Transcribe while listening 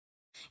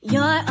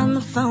You're on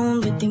the phone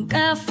with your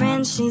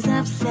girlfriend, she's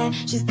upset.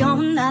 She's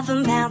going off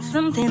about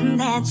something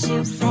that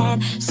you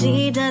said.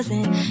 She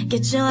doesn't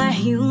get your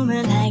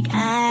humor like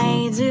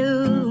I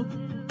do.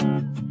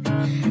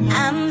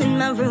 I'm in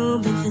my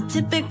room, it's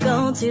a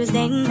typical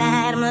Tuesday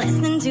night. I'm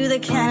listening to the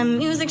kind of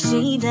music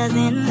she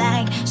doesn't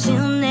like.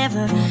 She'll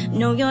never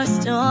know your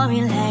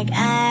story like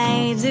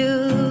I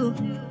do.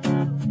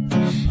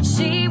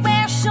 She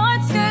wears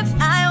short skirts,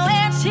 I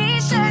wear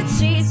t-shirts.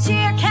 She's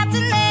cheer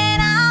captain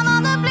and I'm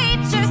on the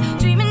bleachers,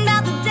 dreaming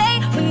about the day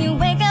when you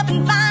wake up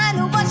and find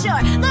that what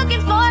you're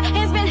looking for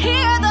has been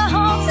here the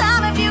whole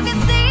time. If you can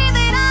see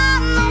that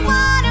I'm the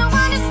one who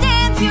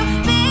understands you,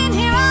 been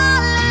here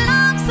all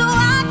along, so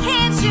why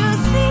can't you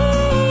see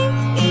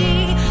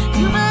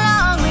you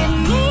belong with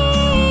me?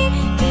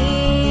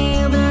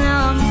 You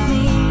belong with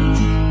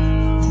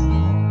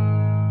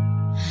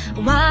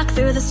me. Walk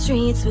through the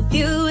streets with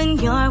you in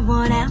your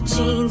worn out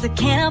jeans. I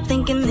can't help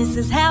thinking this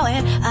is how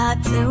it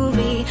ought to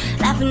be.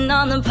 Laughing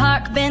on the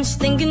park bench,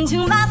 thinking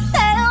to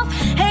myself,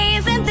 hey,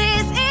 isn't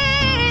this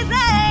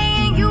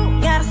easy? You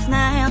got a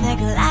smile that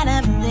could light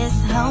up this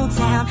whole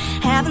town.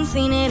 Haven't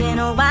seen it in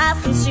a while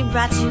since she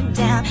brought you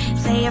down.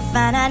 Say you're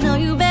fine, I know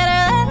you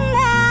better than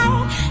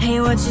that. Hey,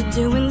 what you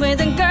doing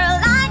with a girl